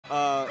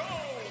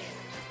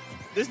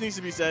this needs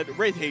to be said.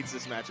 Wraith hates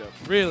this matchup.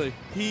 Really?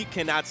 He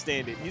cannot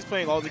stand it. He's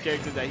playing all the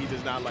characters that he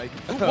does not like.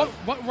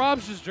 What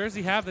Robs does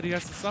Jersey have that he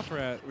has to suffer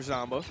at?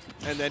 Zomba.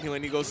 And then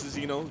when he goes to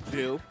Xeno,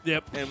 Dill.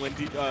 Yep. And when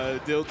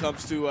Dill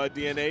comes to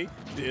DNA,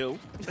 Dill.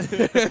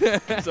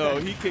 So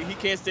he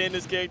can't stand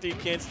this character. He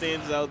can't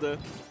stand Zelda.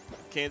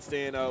 Can't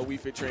stand Wii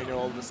Fit Trainer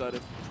all of a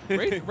sudden.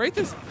 Wraith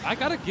is, I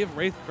gotta give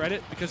Wraith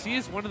credit because he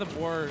is one of the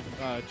more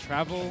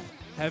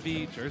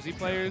travel-heavy Jersey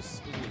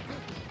players.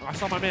 I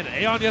saw my man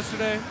Aeon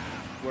yesterday.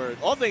 Word.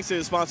 All thanks to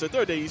his sponsor,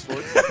 Third Day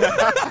Esports.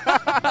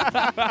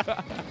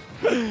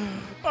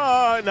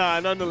 Nah,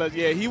 nonetheless,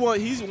 yeah, he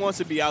wants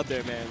to be out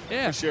there, man.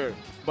 Yeah. For sure.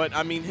 But,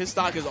 I mean, his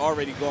stock is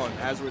already gone,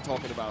 as we're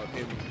talking about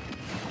him.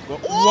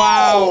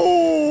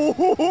 Wow!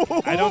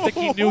 I don't think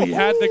he knew he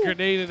had the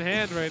grenade in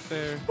hand right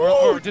there.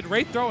 Or did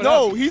Wraith throw it up?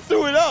 No, he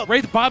threw it up.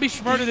 Wraith Bobby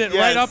Schmurted it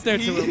right up there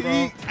to him,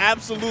 bro.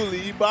 Absolutely.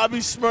 He Bobby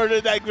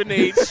Schmurted that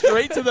grenade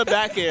straight to the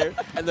back air,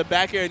 and the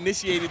back air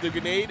initiated the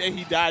grenade, and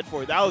he died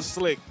for it. That was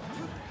slick.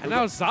 And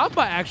now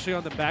Zomba actually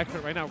on the back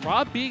foot right now.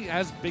 Rob being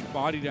as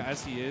big-bodied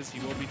as he is, he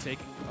will be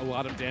taking a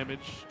lot of damage.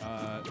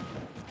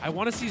 I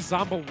want to see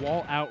Zomba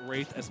wall out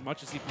Wraith as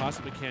much as he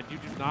possibly can. You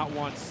do not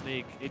want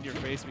Snake in your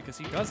face because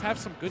he does have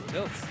some good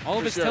tilts. All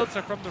of his tilts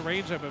are from the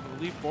range of, I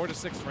believe, 4 to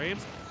 6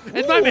 frames.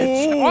 And my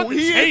man, on the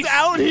chase! Is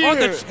out here. On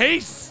the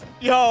chase!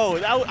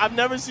 Yo, I've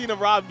never seen a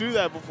Rob do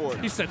that before.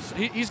 He said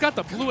he's got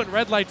the blue and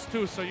red lights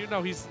too, so you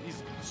know he's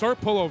sir,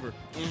 pull over.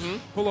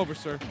 Pull over,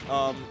 sir.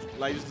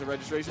 License and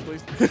registration,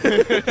 please.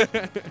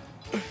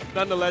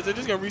 Nonetheless, they're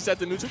just gonna reset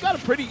the neutral.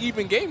 Got a pretty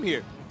even game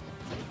here.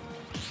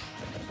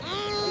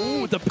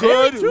 Ooh, the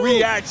good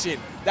reaction.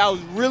 That was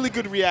really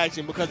good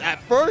reaction because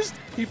at first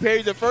he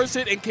parried the first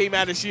hit and came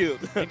out of shield.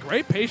 And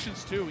great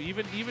patience too,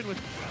 even with.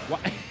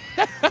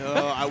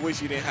 I wish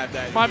he didn't have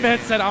that. My man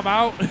said, "I'm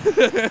out."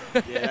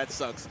 Yeah, that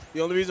sucks. The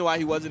only reason why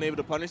he wasn't able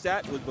to punish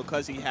that was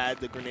because he had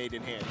the grenade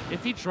in hand.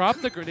 If he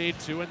dropped the grenade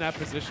too in that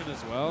position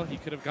as well, he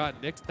could have gotten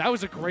nicked. That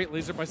was a great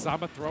laser by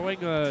Zomba,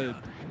 throwing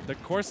the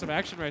course of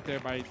action right there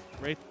by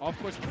Wraith. Of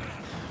course.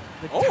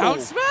 The down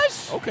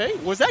smash? Okay.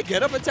 Was that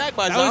get-up attack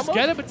by Zomba? That was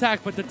get-up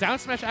attack, but the down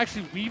smash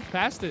actually weaved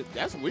past it.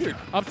 That's weird.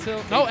 Up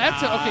till... No, up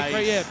till... Okay,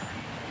 great, yeah.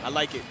 I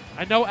like it.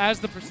 I know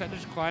as the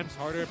percentage climbs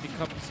harder, it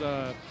becomes...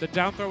 the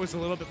down throw is a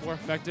little bit more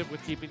effective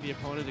with keeping the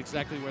opponent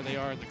exactly where they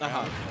are in the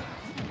ground.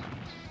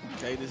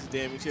 Okay, this is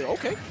damage here.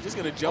 Okay, just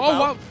going to jump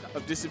out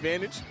of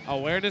disadvantage.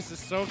 Awareness is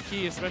so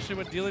key, especially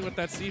when dealing with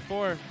that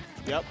C4.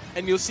 Yep,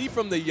 and you'll see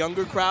from the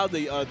younger crowd,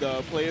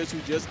 the players who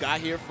just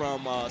got here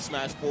from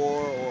Smash 4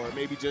 or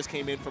maybe just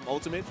came in from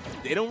Ultimate,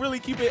 they don't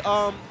really keep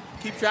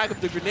track of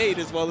the grenade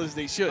as well as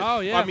they should. Oh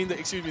yeah. I mean, the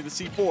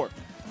C4.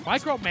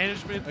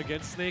 Micromanagement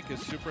against Snake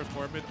is super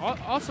important.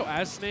 Also,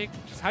 as Snake,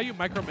 just how you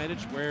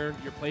micromanage where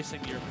you're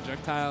placing your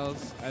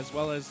projectiles, as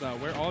well as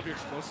where all of your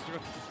explosives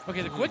are.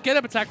 Okay, the quick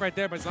get-up attack right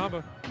there by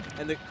Zomba.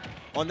 And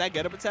on that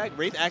get-up attack,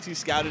 Wraith actually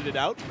scouted it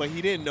out, but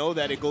he didn't know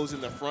that it goes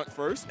in the front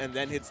first and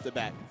then hits the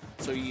back.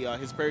 So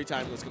his parry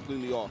time was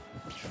completely off.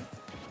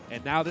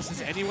 And now this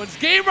is anyone's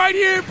game right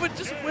here, but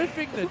just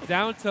whiffing the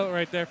down tilt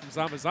right there from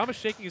Zomba. Zomba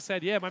shaking his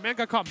head. Yeah, my man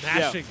got caught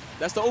mashing. Yeah,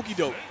 that's the okie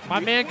doke. My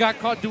man got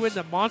caught doing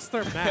the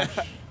monster mash.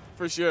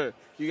 For sure.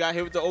 You got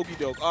hit with the okie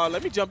doke.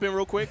 Let me jump in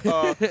real quick.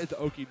 The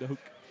okie doke.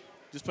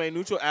 Just playing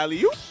neutral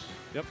alley-oop.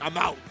 Yep. I'm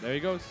out. There he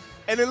goes.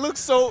 And it looks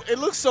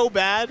so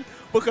bad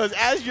because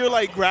as you're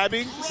like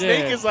grabbing,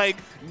 Snake is like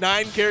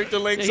 9 character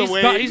lengths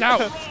away. He's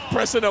out.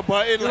 Pressing a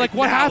button. You're like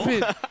what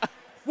happened?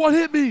 What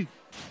hit me?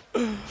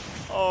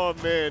 Oh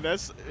man,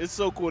 it's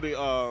so cool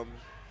to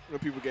when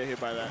people get hit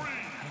by that.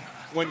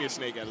 When you're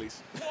Snake, at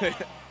least.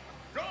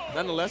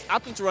 Nonetheless,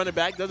 opting to run it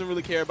back. Doesn't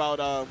really care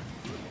about.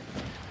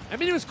 I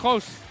mean, it was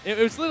close. It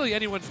was literally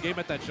anyone's game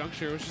at that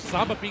juncture. It was just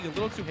Zomba being a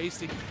little too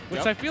hasty,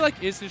 which I feel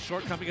like is his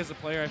shortcoming as a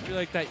player. I feel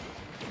like that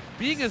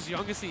being as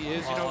young as he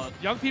is, you know,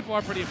 young people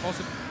are pretty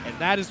impulsive, and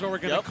that is what we're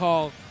going to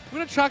call. We're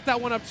going to chalk that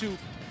one up to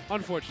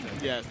unfortunate.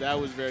 Yes, that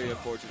was very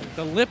unfortunate.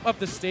 The lip of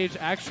the stage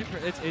actually,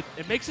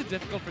 it makes it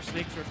difficult for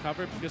Snake to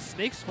recover because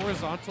Snake's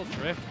horizontal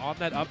drift on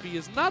that up B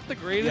is not the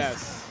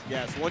greatest.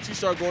 Yes. Once you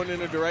start going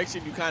in a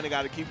direction, you kind of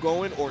got to keep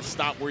going or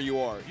stop where you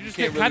are. You just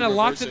get kind of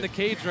locked in the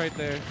cage right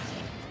there.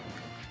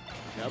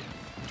 Yep.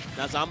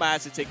 Now Zomba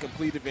has to take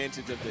complete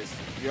advantage of this.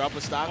 You're up a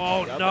stock.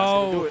 Oh, yep,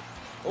 no. Do it.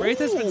 Wraith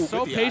has been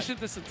so patient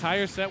this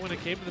entire set when it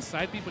came to the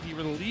side B, but he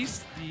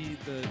released the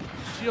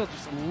shield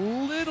just a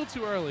little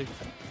too early.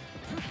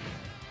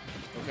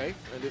 Okay.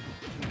 And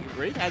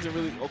Wraith hasn't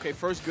really... Okay,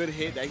 first good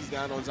hit that he's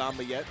gotten on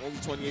Zomba yet. Only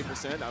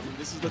 28%. I mean,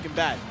 this is looking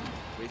bad.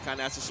 Wraith kind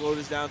of has to slow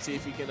this down, see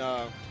if he can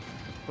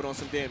put on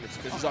some damage,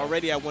 because he's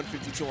already at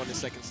 152 on the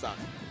second stock.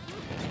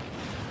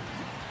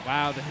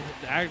 Wow, the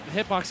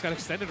hitbox got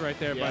extended right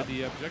there by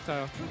the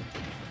projectile.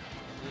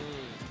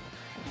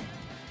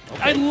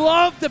 Okay. I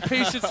love the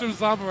patience from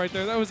Zomba right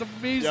there. That was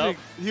amazing. Yep.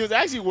 He was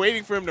actually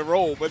waiting for him to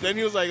roll, but then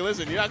he was like,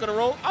 listen, you're not going to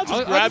roll? I'll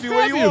just grab you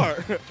where you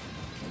are.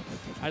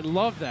 I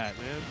love that,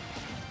 man.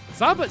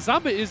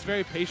 Zomba is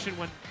very patient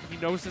when he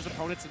knows his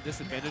opponent's in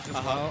disadvantage as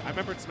well. I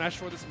remember in Smash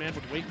 4, this man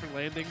would wait for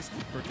landings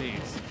for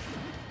days.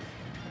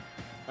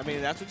 I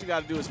mean, that's what you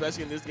got to do,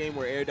 especially in this game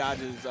where air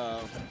dodge is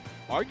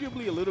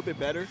arguably a little bit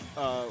better,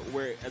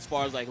 where as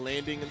far as like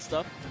landing and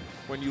stuff.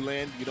 When you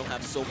land, you don't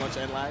have so much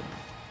end lag.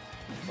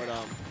 But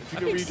if you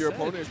can read your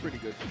opponent, it's pretty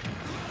good.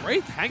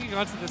 Wraith hanging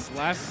on to this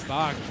last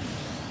stock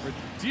for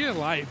dear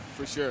life.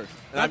 For sure.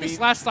 Not this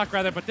last stock,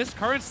 rather, but this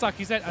current stock.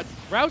 He's at a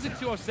rousing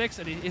 206,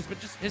 and he's been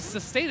just his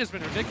sustain has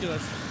been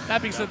ridiculous.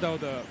 That being said, though,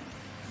 the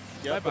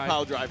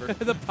pile driver.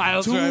 the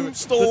pile driver.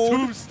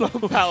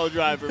 Tombstone pile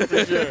driver,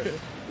 for sure.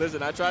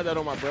 Listen, I tried that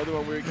on my brother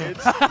when we were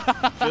kids.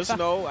 Just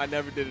know I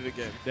never did it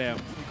again. Damn.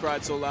 He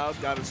cried so loud,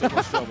 got in so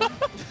much trouble.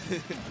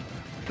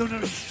 No.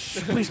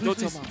 Please, don't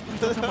tell Mom.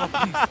 Don't tell Mom,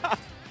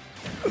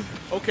 please.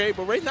 Okay,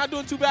 but Wraith not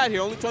doing too bad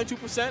here. Only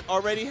 22%.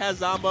 Already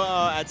has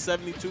Zomba at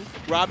 72.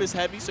 Rob is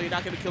heavy, so you're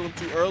not going to kill him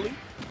too early.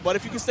 But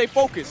if you can stay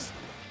focused,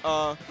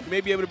 you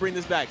may be able to bring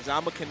this back.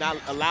 Zomba cannot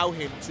allow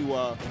him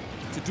to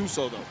do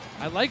so, though.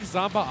 I like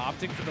Zomba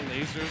opting for the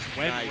lasers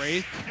when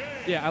Wraith.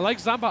 Yeah, I like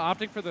Zomba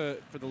opting for the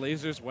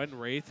lasers when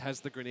Wraith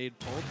has the grenade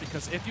pulled,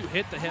 because if you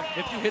hit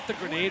the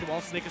grenade while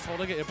Snake is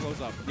holding it, it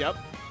blows up. Yep.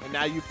 And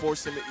now you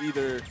force him to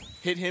either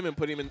hit him and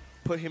put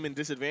him in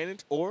disadvantage,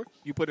 or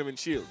you put him in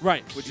shield.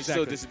 Right. Which is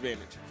still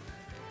disadvantage.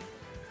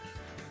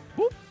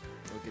 Boop.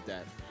 Look at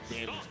that.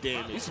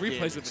 Damage. These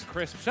replays have been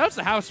crisp. Shout out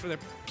to House for their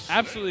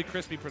absolutely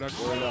crispy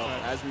production.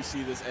 As we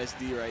see this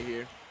SD right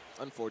here.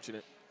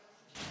 Unfortunate.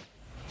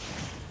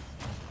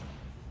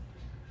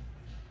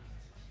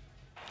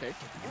 Okay.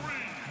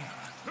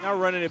 Now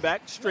running it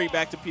back, straight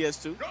back to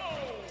PS2.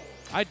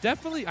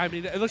 I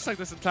mean, it looks like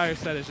this entire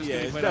set is just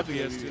getting played on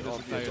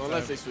PS2.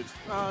 Unless they switch.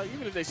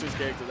 Even if they switch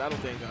characters, I don't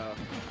think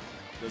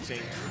they'll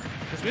change.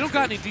 Because we don't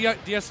got any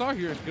DSR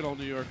here in good old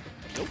New York.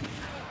 Nope.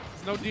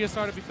 There's no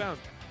DSR to be found.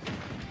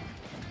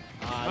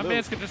 My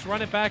man's can just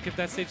run it back if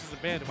that stage is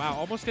abandoned. Wow,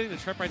 almost getting the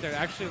trip right there.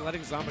 Actually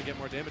letting Zomba get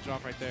more damage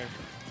off right there.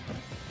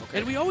 Okay.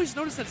 And we always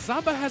notice that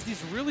Zomba has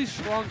these really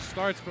strong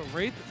starts, but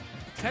Wraith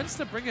tends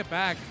to bring it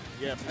back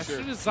as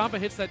soon as Zomba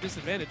hits that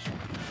disadvantage.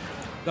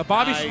 The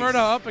Bobby Shmurda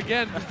up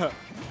again.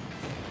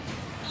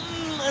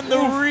 And the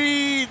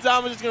read.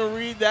 Zomba's just going to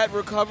read that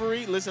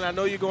recovery. Listen, I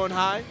know you're going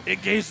high.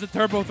 Engage the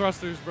turbo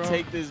thrusters, bro.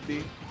 Take this,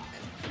 B.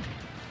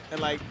 And,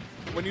 like,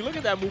 when you look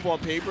at that move on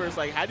paper, it's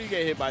like, how do you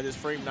get hit by this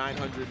frame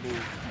 900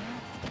 move?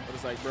 But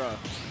it's like, bruh,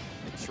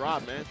 it's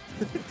Rob, man.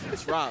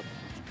 It's Rob.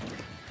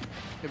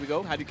 Here we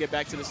go. How do you get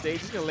back to the stage?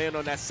 He's going to land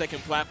on that second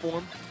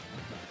platform.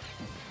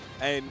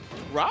 And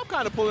Rob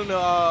kind of pulling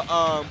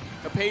a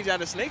page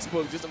out of Snake's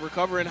book, just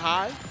recovering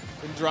high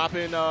and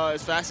dropping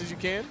as fast as you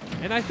can.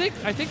 And I think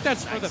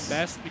that's for the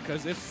best,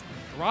 because if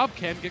Rob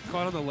can get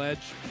caught on the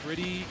ledge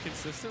pretty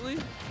consistently.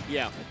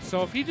 Yeah.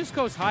 So if he just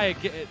goes high,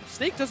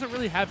 Snake doesn't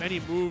really have any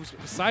moves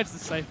besides the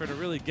Cypher to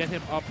really get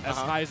him up as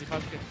high as he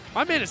possibly can.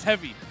 My man is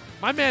heavy.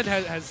 My man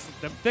has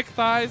them thick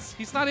thighs.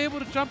 He's not able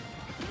to jump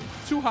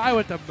too high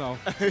with them, though.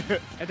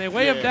 And they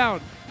weigh him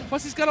down.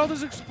 Plus, he's got all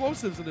those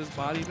explosives in his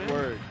body, man.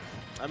 Word.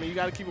 I mean, you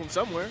got to keep him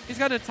somewhere. He's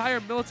got an entire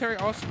military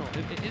arsenal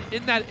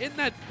in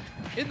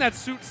that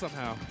suit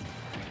somehow.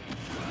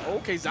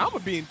 Okay,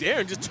 Zomba being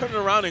daring, just turning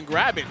around and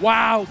grabbing.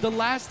 Wow, the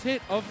last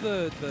hit of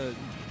the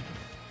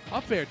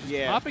up air,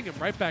 just popping him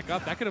right back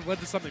up. That could have led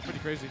to something pretty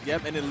crazy.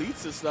 Yep, and it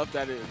leads to stuff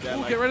that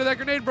like, get rid of that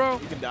grenade, bro.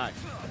 You can die.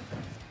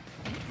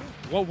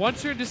 Well,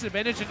 once you're in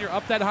disadvantage and you're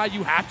up that high,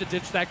 you have to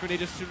ditch that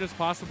grenade as soon as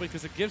possible,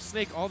 because it gives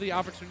Snake all the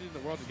opportunity in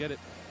the world to get it.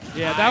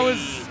 Yeah, that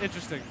was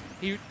interesting.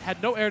 He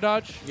had no air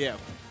dodge. Yeah.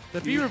 The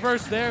B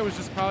reverse there was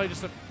just probably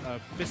just a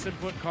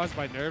misinput caused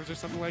by nerves or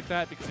something like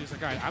that, because he was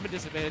like, all right, I'm at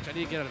disadvantage. I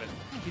need to get out of it.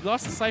 He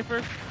lost the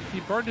Cypher. He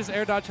burned his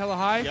air dodge hella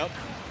high. Yep.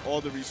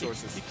 All the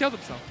resources. He killed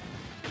himself.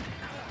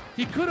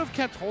 He could have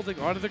kept holding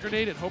onto the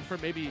grenade and hoped for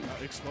maybe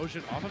an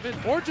explosion off of it,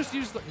 or just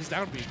use his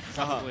down beam,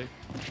 probably.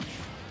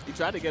 He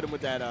tried to get him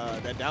with that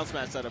down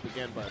smash setup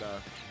again, but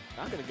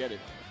not going to get it.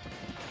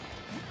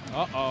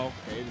 Uh-oh.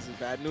 Okay, this is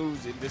bad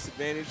news. In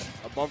disadvantage.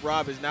 Above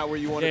Rob is not where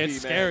you want to be, man.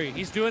 It's scary.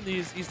 He's doing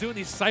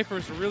these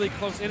ciphers really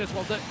close in as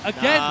well.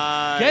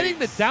 Again, getting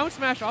the down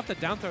smash off the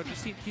down throw.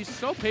 He's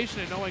so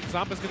patient and knowing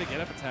Zomba's going to get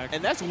up attack.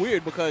 And that's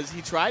weird, because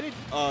he tried it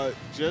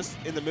just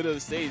in the middle of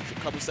the stage a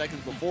couple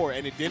seconds before,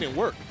 and it didn't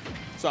work.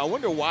 So I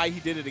wonder why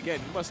he did it again.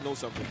 He must know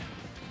something.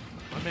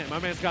 My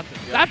man's got this.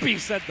 That being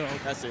said, though.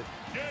 That's it.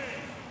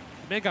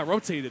 The man got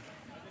rotated.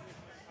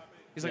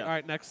 He's like, all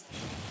right, next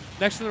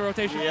to the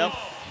rotation. Yep.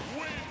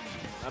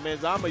 I mean,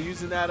 Zomba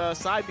using that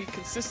side beat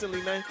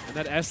consistently, man. And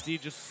that SD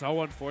just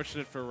so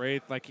unfortunate for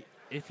Wraith. Like,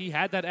 if he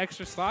had that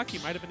extra stock, he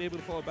might have been able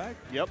to pull it back.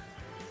 Yep.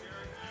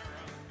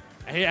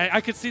 Hey,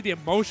 I could see the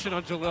emotion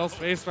on Jalal's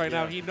face right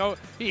now.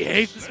 He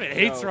hates this man.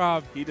 Hates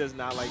Rob. He does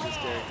not like this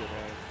character,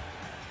 man.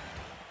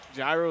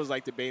 Gyro is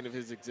like the bane of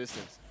his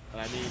existence.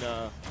 I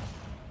mean,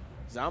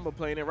 Zomba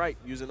playing it right,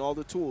 using all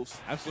the tools.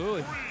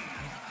 Absolutely.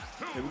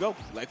 Here we go.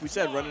 Like we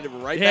said, running it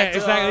right back to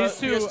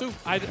exactly. These two,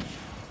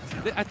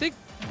 PS2. I think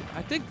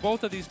I think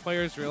both of these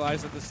players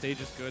realize that the stage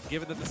is good,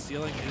 given that the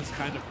ceiling is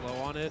kind of low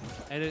on it.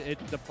 And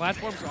the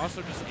platforms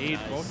also just aid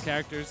both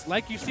characters.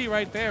 Like you see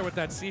right there with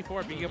that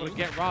C4 being able to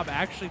get Rob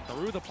actually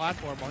through the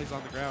platform while he's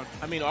on the ground.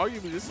 I mean,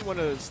 arguably, this is one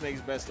of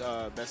Snake's best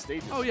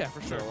stages. Oh, yeah,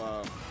 for sure.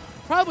 So,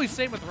 probably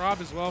same with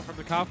Rob as well from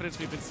the confidence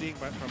we've been seeing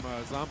from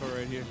Zomba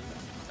right here.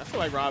 I feel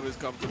like Rob is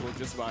comfortable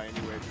just about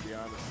anywhere, to be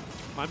honest.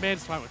 My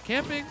man's fine with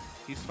camping.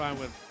 He's fine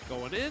with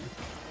going in.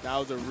 That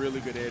was a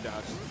really good air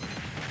dodge.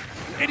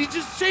 And he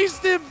just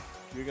chased him.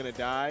 You're going to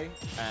die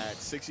at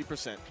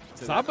 60%.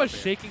 Zamba's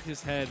shaking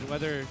his head,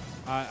 whether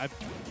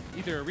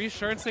either a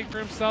reassuranceing for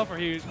himself or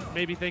he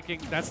may be thinking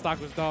that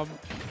stock was dumb.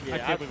 Yeah, I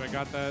can't believe I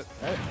got that.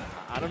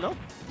 I don't know.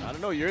 I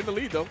don't know. You're in the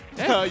lead, though.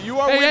 Hey. You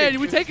are winning. Hey,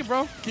 we take it,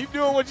 bro. Keep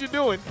doing what you're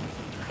doing.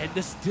 And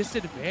this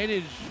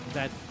disadvantage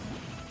that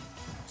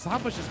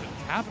Zomba's just been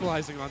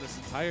capitalizing on this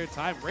entire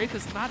time. Wraith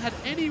has not had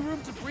any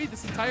room to breathe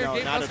this entire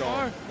game thus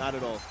far. Not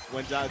at all.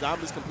 When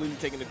Zomba's completely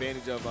taking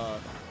advantage of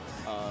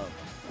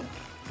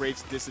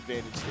Wraith's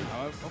disadvantage.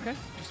 Okay.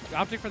 Just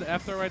opting for the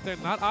F throw right there.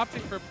 Not opting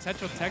for a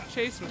potential tech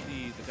chase with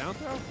the down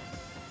throw.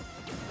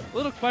 A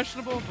little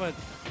questionable, but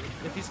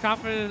if he's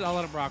confident, I'll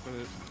let him rock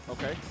with it.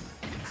 Okay.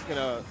 He's going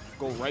to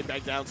go right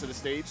back down to the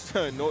stage.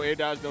 No air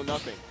dodge, no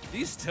nothing.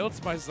 These tilts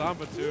by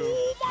Zomba, too.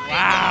 Oh my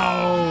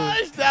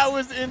gosh! That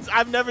was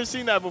I've never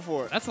seen that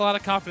before. That's a lot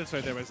of confidence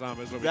right there by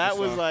Zomba. Is what that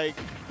was like,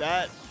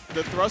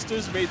 the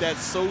thrusters made that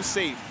so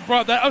safe.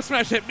 Bro, that up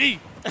smash hit me.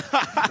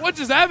 What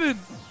just happened?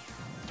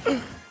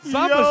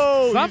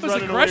 Zomba's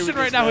aggression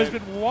right now has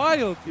been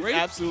wild. He's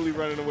absolutely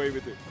running away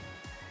with it.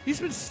 He's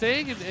been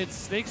staying in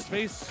Snake's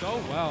face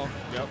so well.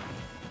 Yep.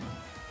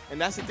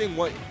 And that's the thing.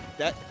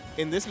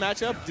 In this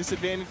matchup,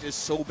 disadvantage is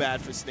so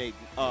bad for Snake.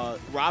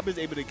 Rob is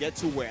able to get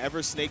to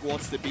wherever Snake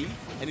wants to be,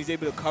 and he's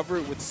able to cover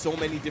it with so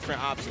many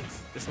different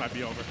options. This might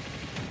be over.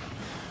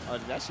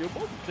 Did that shield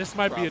bolt? This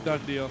might be a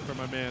done deal for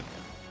my man.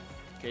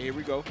 Okay, here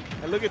we go.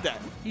 And look at that.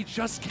 He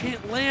just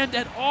can't land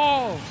at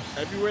all.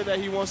 Everywhere that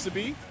he wants to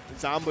be,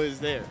 Zomba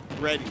is there,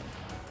 ready.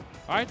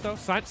 All right, though.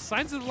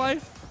 Signs of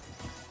life.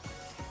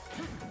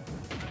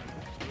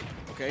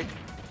 Okay.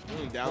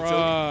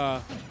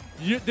 Down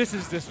tilt. This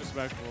is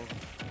disrespectful.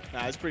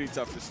 Nah, it's pretty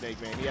tough for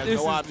Snake, man. He has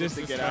no options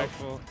to get out.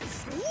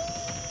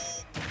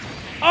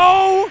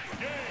 Oh,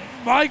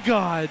 my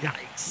God.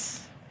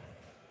 Yikes.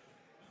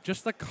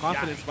 Just the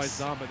confidence by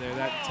Zomba there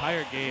that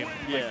entire game.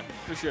 Yeah,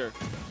 for sure.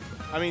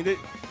 I mean,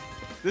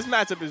 this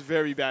matchup is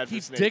very bad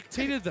for Snake. He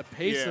dictated the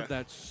pace of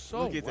that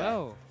so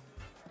well.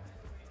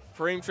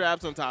 Frame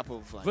traps on top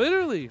of like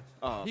literally.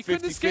 He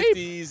couldn't escape.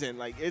 50s and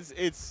like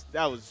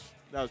that was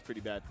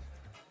pretty bad.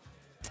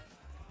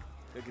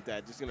 Look at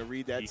that. Just gonna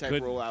read that tech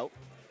roll out.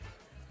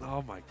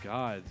 Oh my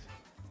God.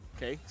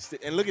 Okay,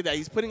 and look at that.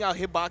 He's putting out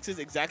hitboxes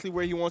exactly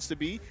where he wants to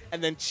be,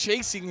 and then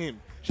chasing him.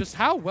 Just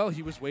how well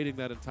he was waiting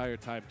that entire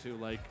time too.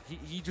 Like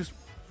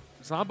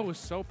Zomba was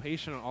so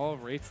patient on all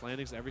of Wraith's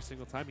landings every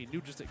single time. He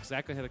knew just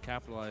exactly how to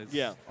capitalize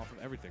off of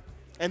everything.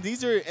 And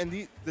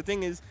the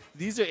thing is,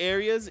 these are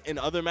areas in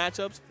other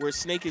matchups where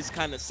Snake is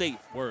kind of safe.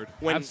 Word.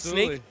 When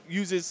Absolutely. Snake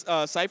uses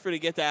Cypher to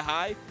get that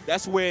high,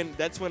 that's when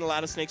a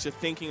lot of Snakes are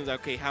thinking,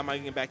 okay, how am I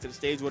going to get back to the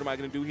stage? What am I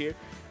going to do here?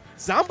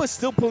 Zomba's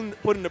still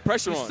putting the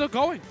pressure on. He's still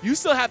going. You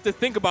still have to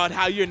think about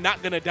how you're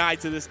not going to die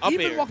to this up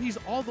air. Even while he's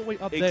all the way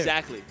up there.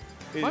 Exactly.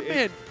 My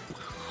man.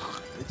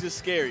 It's just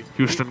scary.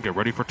 Houston, get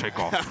ready for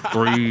takeoff.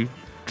 3,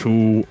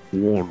 2,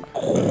 1.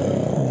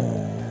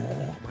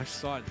 My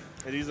son.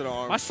 And these are the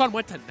arms. My son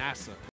went to NASA.